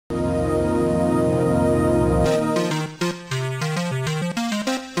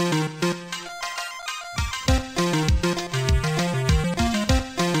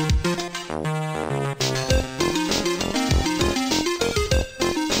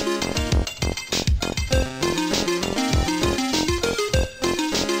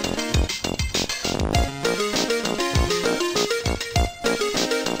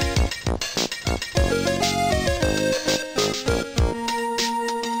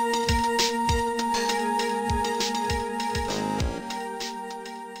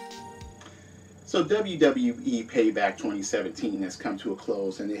So WWE Payback 2017 has come to a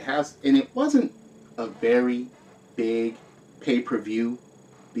close, and it wasn't a very big pay-per-view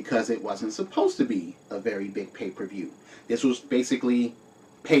because it wasn't supposed to be a very big pay-per-view. This was basically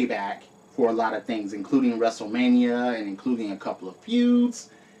payback for a lot of things, including Wrestlemania and including a couple of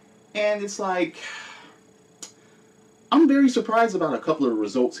feuds. And it's like, I'm very surprised about a couple of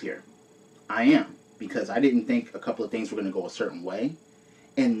results here. I am, because I didn't think a couple of things were going to go a certain way.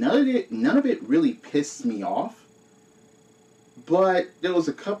 And none of it really pissed me off. But there was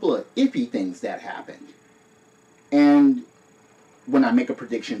a couple of iffy things that happened. And when I make a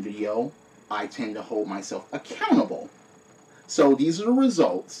prediction video, I tend to hold myself accountable. So these are the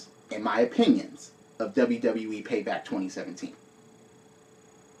results, in my opinions, of WWE Payback 2017.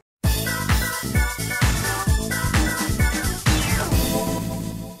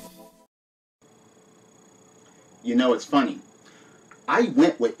 You know, it's funny. I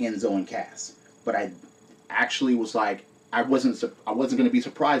went with Enzo and Cass, but I actually was like, I wasn't going to be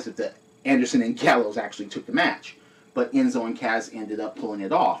surprised if the Anderson and Gallows actually took the match. But Enzo and Cass ended up pulling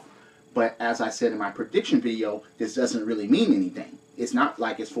it off. But as I said in my prediction video, this doesn't really mean anything. It's not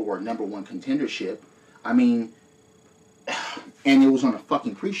like it's for a #1 contendership. I mean, and it was on a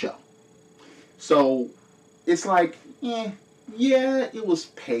fucking pre-show. So it's like, yeah, it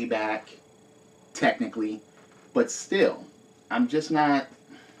was payback, technically. But still, I'm just not,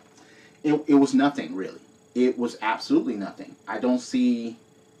 it was nothing really. It was absolutely nothing. I don't see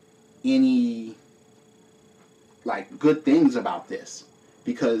any, like, good things about this.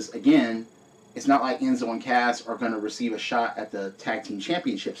 Because, again, it's not like Enzo and Cass are going to receive a shot at the Tag Team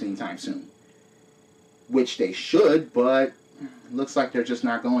Championships anytime soon. Which they should, but it looks like they're just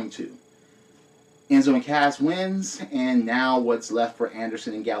not going to. Enzo and Cass wins, and now what's left for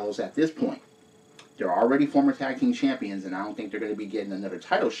Anderson and Gallows at this point? They're already former Tag Team Champions, and I don't think they're going to be getting another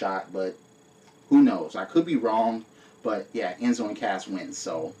title shot, but who knows? I could be wrong, but yeah, Enzo and Cass wins,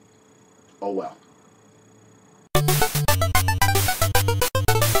 so oh well.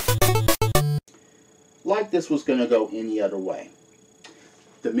 Like this was going to go any other way.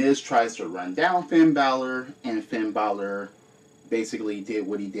 The Miz tries to run down Finn Balor, and Finn Balor basically did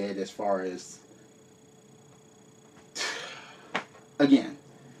what he did as far as... Again,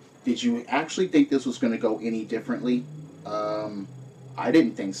 did you actually think this was going to go any differently? I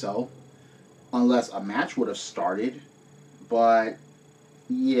didn't think so. Unless a match would have started. But,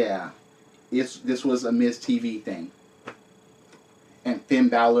 yeah. This was a Miz TV thing. And Finn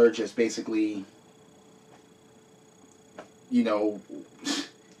Balor just basically, you know,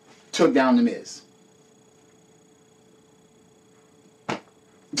 took down the Miz.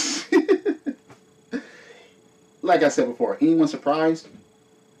 Like I said before, anyone surprised?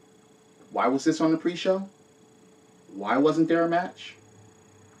 Why was this on the pre-show? Why wasn't there a match?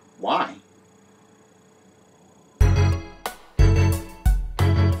 Why?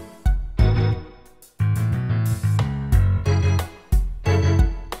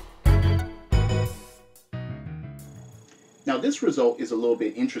 Now this result is a little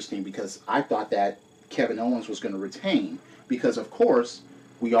bit interesting because I thought that Kevin Owens was going to retain because, of course,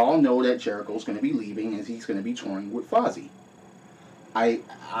 we all know that Jericho's going to be leaving and he's going to be touring with Fozzy.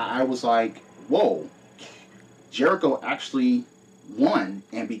 I was like, whoa, Jericho actually won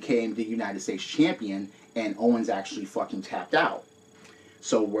and became the United States champion, and Owens actually fucking tapped out.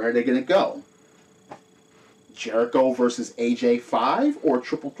 So where are they going to go? Jericho versus AJ 5 or a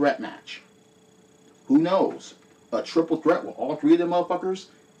triple threat match? Who knows? A triple threat with all three of them motherfuckers?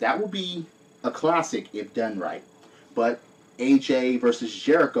 That would be a classic if done right. But AJ versus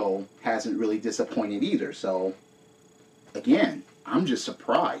Jericho hasn't really disappointed either. So, again, I'm just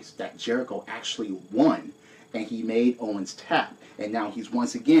surprised that Jericho actually won and he made Owens tap. And now he's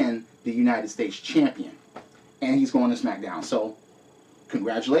once again the United States champion. And he's going to SmackDown. So,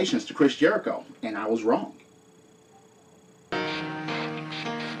 congratulations to Chris Jericho. And I was wrong.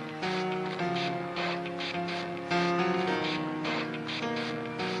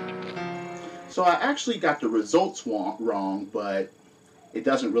 So I actually got the results wrong, but it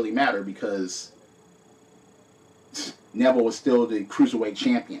doesn't really matter because Neville was still the Cruiserweight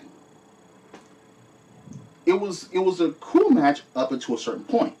champion. It was a cool match up until a certain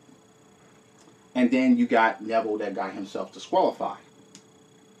point. And then you got Neville that got himself disqualified.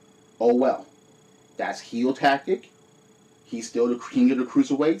 Oh well. That's heel tactic. He's still the king of the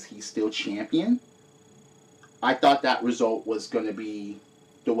Cruiserweights. He's still champion. I thought that result was going to be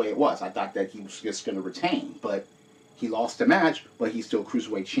the way it was. I thought that he was just going to retain, but he lost the match, but he's still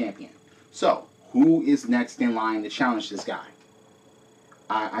Cruiserweight champion. So, who is next in line to challenge this guy?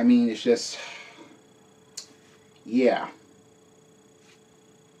 I mean, it's just, yeah.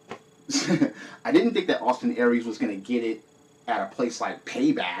 I didn't think that Austin Aries was going to get it at a place like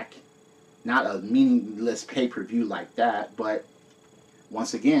Payback. Not a meaningless pay-per-view like that, but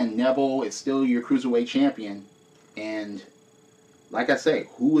once again, Neville is still your Cruiserweight champion, and like I say,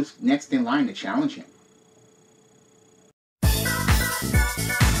 who is next in line to challenge him?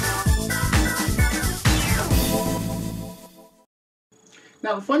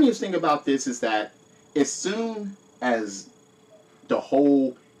 Now, the funniest thing about this is that as soon as the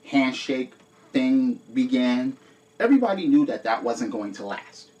whole handshake thing began, everybody knew that that wasn't going to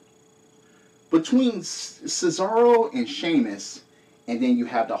last. Between Cesaro and Sheamus, and then you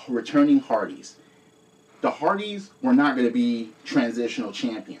have the returning Hardys. The Hardys were not going to be transitional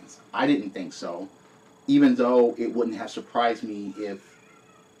champions. I didn't think so, even though it wouldn't have surprised me if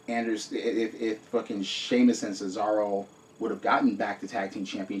fucking Sheamus and Cesaro would have gotten back to tag team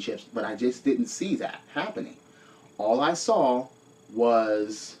championships, but I just didn't see that happening. All I saw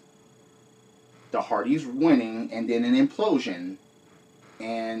was the Hardys winning and then an implosion,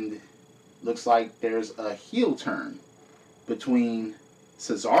 and looks like there's a heel turn between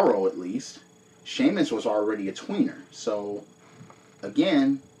Cesaro, at least. Sheamus was already a tweener, so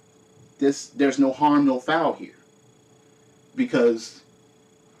again, there's no harm, no foul here, because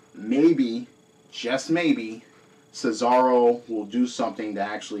maybe, just maybe, Cesaro will do something to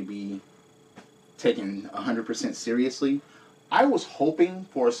actually be taken 100% seriously. I was hoping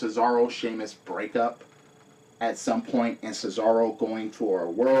for a Cesaro-Sheamus breakup at some point, and Cesaro going for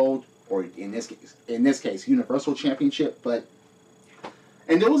a world, or in this case, Universal Championship.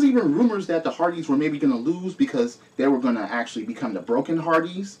 And there was even rumors that the Hardys were maybe going to lose because they were going to actually become the Broken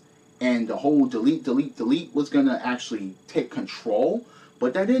Hardys, and the whole delete was going to actually take control.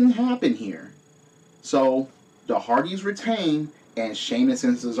 But that didn't happen here. So the Hardys retain, and Sheamus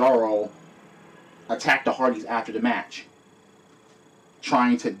and Cesaro attack the Hardys after the match,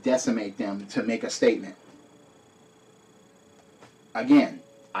 trying to decimate them to make a statement. Again,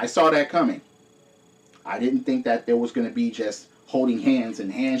 I saw that coming. I didn't think that there was going to be just holding hands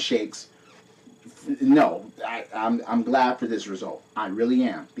and handshakes. No, I'm glad for this result. I really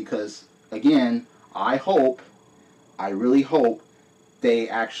am. Because, again, I really hope they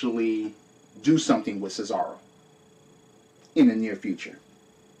actually do something with Cesaro in the near future.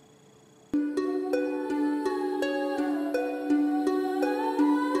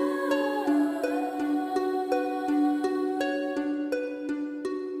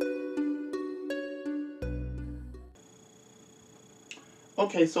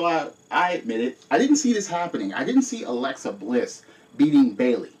 Okay, so I admit it. I didn't see this happening. I didn't see Alexa Bliss beating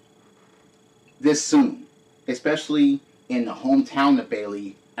Bayley this soon, especially in the hometown of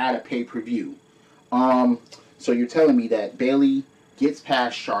Bayley at a pay-per-view. So you're telling me that Bayley gets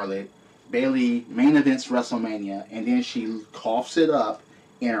past Charlotte, Bayley main events WrestleMania, and then she coughs it up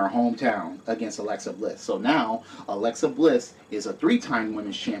in her hometown against Alexa Bliss. So now Alexa Bliss is a 3-time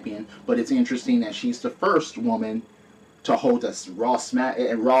women's champion, but it's interesting that she's the first woman to hold the Raw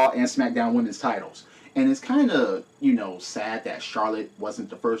and SmackDown women's titles. And it's kind of, sad that Charlotte wasn't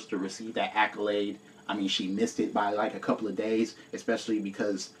the first to receive that accolade. I mean, she missed it by like a couple of days, especially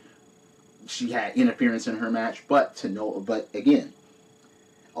because she had interference in her match. But again,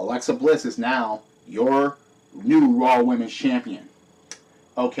 Alexa Bliss is now your new Raw Women's Champion.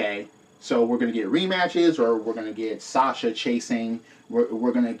 Okay, so we're going to get rematches, or we're going to get Sasha chasing.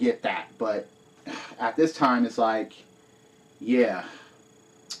 We're going to get that. But at this time, it's like, yeah,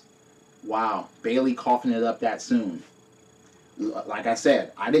 wow, Bayley coughing it up that soon. Like I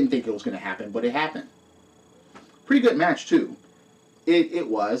said, I didn't think it was going to happen, but it happened. Pretty good match, too. It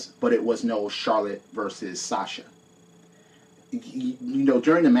was, but it was no Charlotte versus Sasha.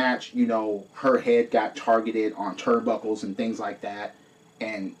 During the match, her head got targeted on turnbuckles and things like that,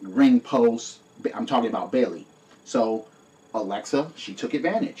 and ring posts. I'm talking about Bayley. So Alexa, she took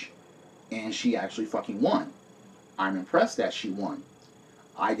advantage, and she actually fucking won. I'm impressed that she won.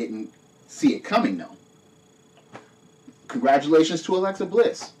 I didn't see it coming, though. Congratulations to Alexa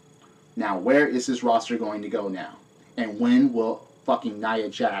Bliss. Now, where is this roster going to go now? And when will fucking Nia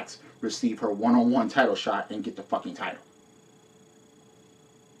Jax receive her one-on-one title shot and get the fucking title?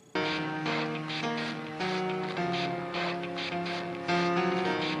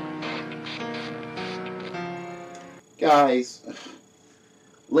 Guys,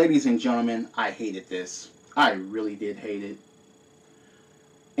 ladies and gentlemen, I hated this. I really did hate it.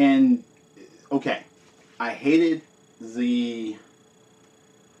 And, okay, I hated the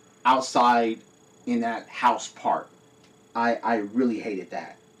outside in that house part. I really hated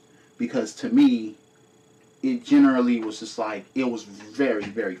that. Because to me, it generally was just like, it was very,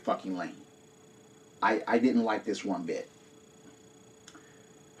 very fucking lame. I didn't like this one bit.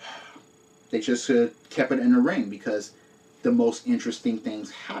 They just kept it in the ring because the most interesting things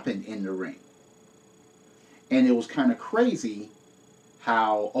happened in the ring. And it was kind of crazy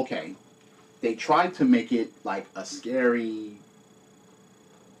how, okay, they tried to make it like a scary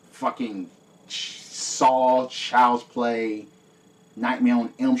fucking Saw, Child's Play, Nightmare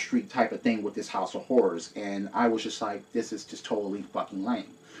on Elm Street type of thing with this House of Horrors. And I was just like, this is just totally fucking lame.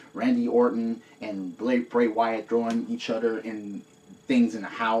 Randy Orton and Bray Wyatt throwing each other in things in the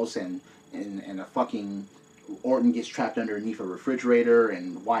house, and a fucking Orton gets trapped underneath a refrigerator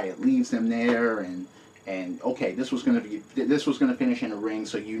and Wyatt leaves him there, and okay, this was gonna finish in a ring,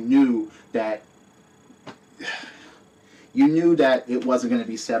 so you knew that it wasn't going to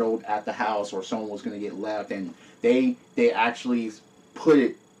be settled at the house, or someone was going to get left, and they actually put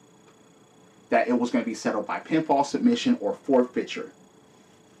it that it was going to be settled by pinfall submission or forfeiture.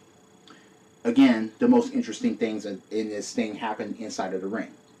 Again, the most interesting things in this thing happened inside of the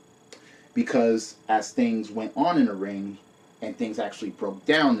ring, because as things went on in the ring and things actually broke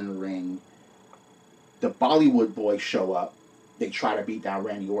down in the ring, the Bollywood boys show up. They try to beat down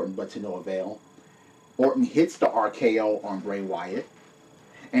Randy Orton, but to no avail. Orton hits the RKO on Bray Wyatt,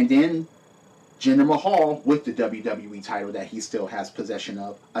 and then Jinder Mahal, with the WWE title that he still has possession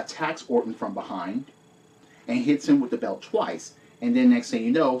of, attacks Orton from behind and hits him with the belt twice. And then next thing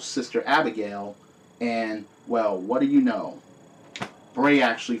you know, Sister Abigail, and, well, what do you know? Bray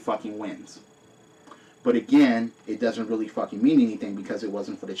actually fucking wins. But again, it doesn't really fucking mean anything because it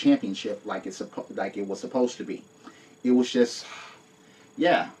wasn't for the championship like it was supposed to be. It was just,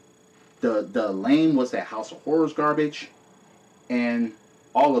 yeah. The lane was that House of Horrors garbage, and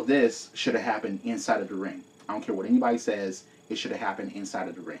all of this should have happened inside of the ring. I don't care what anybody says, it should have happened inside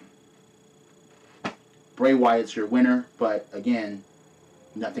of the ring. Bray Wyatt's your winner, but again,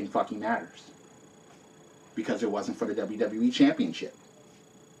 nothing fucking matters because it wasn't for the WWE Championship.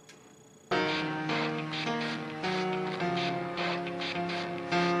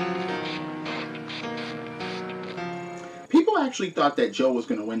 People actually thought that Joe was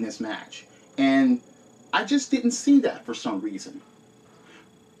going to win this match, and I just didn't see that for some reason.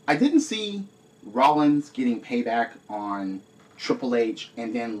 I didn't see Rollins getting payback on Triple H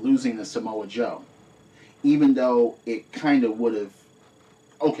and then losing to Samoa Joe, even though it kind of would have,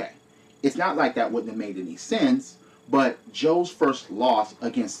 okay, it's not like that wouldn't have made any sense, but Joe's first loss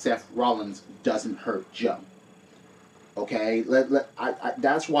against Seth Rollins doesn't hurt Joe. Okay,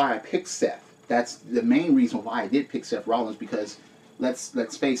 that's why I picked Seth. That's the main reason why I did pick Seth Rollins, because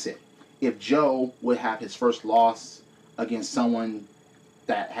let's face it, if Joe would have his first loss against someone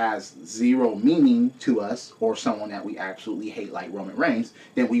that has zero meaning to us, or someone that we absolutely hate like Roman Reigns,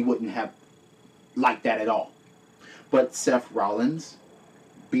 then we wouldn't have liked that at all. But Seth Rollins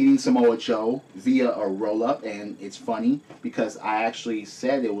beating Samoa Joe via a roll-up, and it's funny because I actually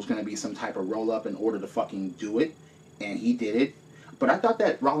said it was going to be some type of roll-up in order to fucking do it, and he did it. But I thought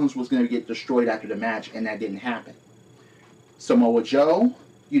that Rollins was going to get destroyed after the match, and that didn't happen. Samoa Joe,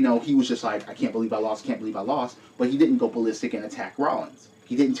 you know, he was just like, I can't believe I lost, can't believe I lost. But he didn't go ballistic and attack Rollins.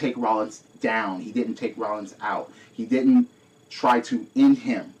 He didn't take Rollins down. He didn't take Rollins out. He didn't try to end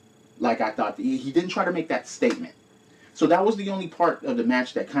him like I thought. He didn't try to make that statement. So that was the only part of the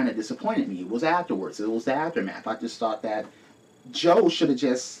match that kind of disappointed me. It was afterwards. It was the aftermath. I just thought that Joe should have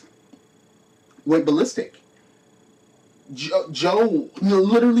just went ballistic. Joe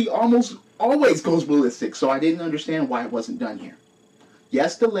literally almost always goes ballistic, so I didn't understand why it wasn't done here.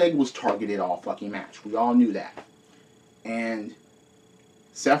 Yes, the leg was targeted all fucking match. We all knew that. And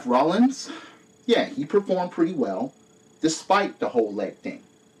Seth Rollins, yeah, he performed pretty well, despite the whole leg thing.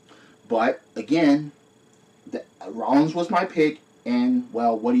 But, again, Rollins was my pick, and,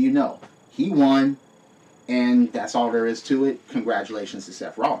 well, what do you know? He won, and that's all there is to it. Congratulations to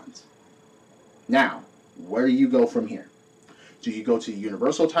Seth Rollins. Now, where do you go from here? Do you go to the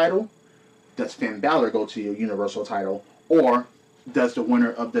Universal title? Does Finn Balor go to the Universal title? Or does the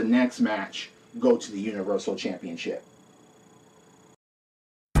winner of the next match go to the Universal Championship?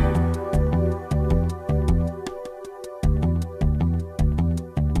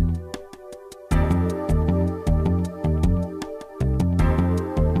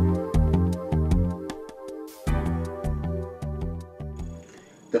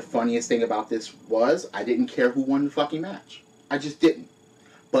 The funniest thing about this was I didn't care who won the fucking match. I just didn't.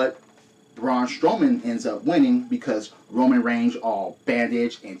 But Braun Strowman ends up winning because Roman Reigns all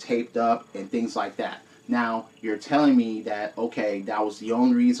bandaged and taped up and things like that. Now, you're telling me that, okay, that was the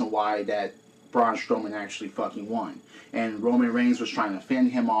only reason why that Braun Strowman actually fucking won. And Roman Reigns was trying to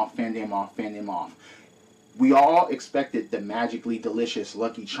fend him off. We all expected the magically delicious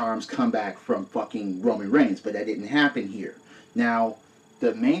Lucky Charms comeback from fucking Roman Reigns, but that didn't happen here. Now,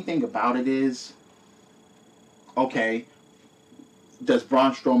 the main thing about it is, okay, does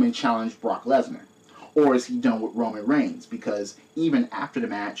Braun Strowman challenge Brock Lesnar? Or is he done with Roman Reigns? Because even after the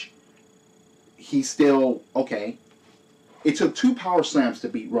match, he's still, okay, it took 2 power slams to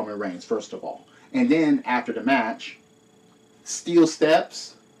beat Roman Reigns, first of all. And then after the match, steel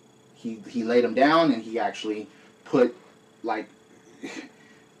steps, he laid him down and he actually put, like,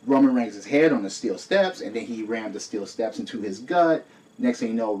 Roman Reigns' head on the steel steps, and then he rammed the steel steps into his gut. Next thing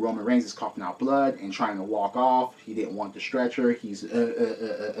you know, Roman Reigns is coughing out blood and trying to walk off. He didn't want the stretcher. He's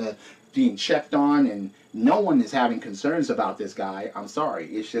being checked on, and no one is having concerns about this guy. I'm sorry.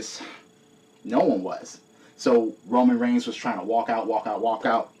 It's just, no one was. So Roman Reigns was trying to walk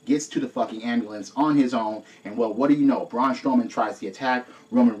out, gets to the fucking ambulance on his own, and well, what do you know? Braun Strowman tries the attack.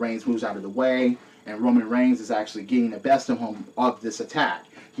 Roman Reigns moves out of the way, and Roman Reigns is actually getting the best of him of this attack.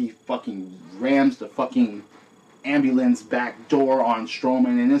 He fucking rams the fucking ambulance back door on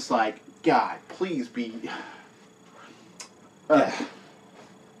Strowman, and it's like, God, please be...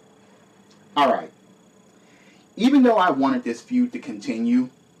 Alright. Even though I wanted this feud to continue,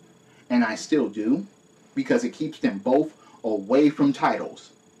 and I still do, because it keeps them both away from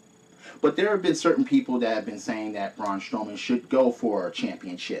titles, but there have been certain people that have been saying that Braun Strowman should go for a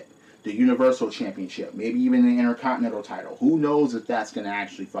championship. The Universal Championship, maybe even the Intercontinental title. Who knows if that's going to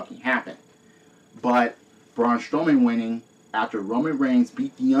actually fucking happen. But Braun Strowman winning after Roman Reigns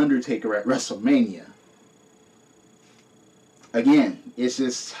beat The Undertaker at WrestleMania. Again, it's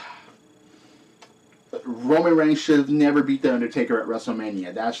just... Roman Reigns should have never beat The Undertaker at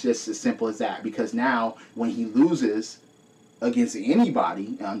WrestleMania. That's just as simple as that. Because now, when he loses against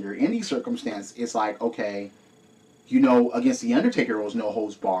anybody, under any circumstance, it's like, okay, you know, against The Undertaker, it was no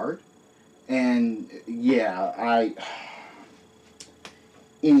holds barred. And, yeah,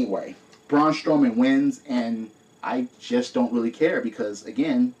 anyway, Braun Strowman wins, and I just don't really care because,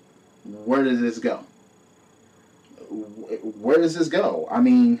 again, where does this go? Where does this go? I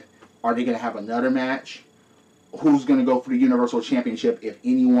mean, are they going to have another match? Who's going to go for the Universal Championship, if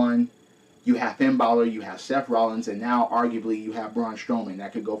anyone? You have Finn Balor, you have Seth Rollins, and now, arguably, you have Braun Strowman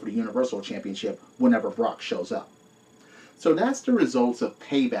that could go for the Universal Championship whenever Brock shows up. So that's the results of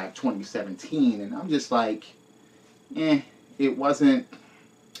Payback 2017, and I'm just like, it wasn't,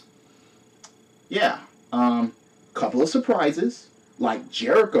 couple of surprises, like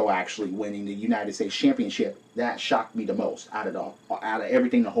Jericho actually winning the United States Championship. That shocked me the most out of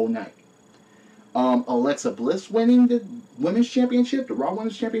everything the whole night. Alexa Bliss winning the Women's Championship, the Raw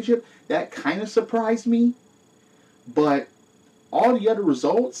Women's Championship, that kind of surprised me, but all the other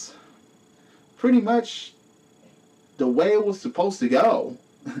results, pretty much the way it was supposed to go,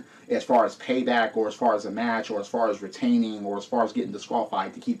 as far as payback, or as far as a match, or as far as retaining, or as far as getting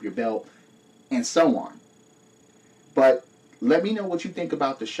disqualified to keep your belt, and so on. But let me know what you think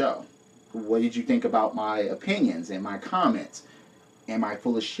about the show. What did you think about my opinions and my comments? Am I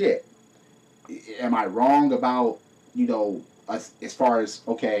full of shit? Am I wrong about, you know, as far as,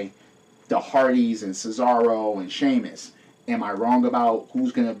 okay, the Hardys and Cesaro and Sheamus? Am I wrong about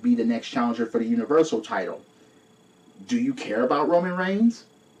who's going to be the next challenger for the Universal title? Do you care about Roman Reigns?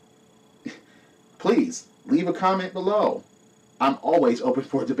 Please, leave a comment below. I'm always open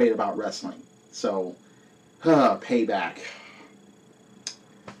for a debate about wrestling. So, Payback.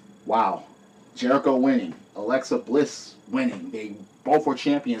 Wow. Jericho winning. Alexa Bliss winning. They both are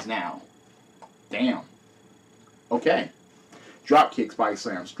champions now. Damn. Okay. Drop kicks, body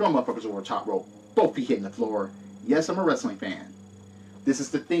slams, drum uppers over top rope, both feet hitting the floor. Yes, I'm a wrestling fan. This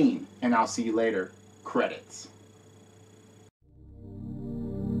is the theme, and I'll see you later. Credits.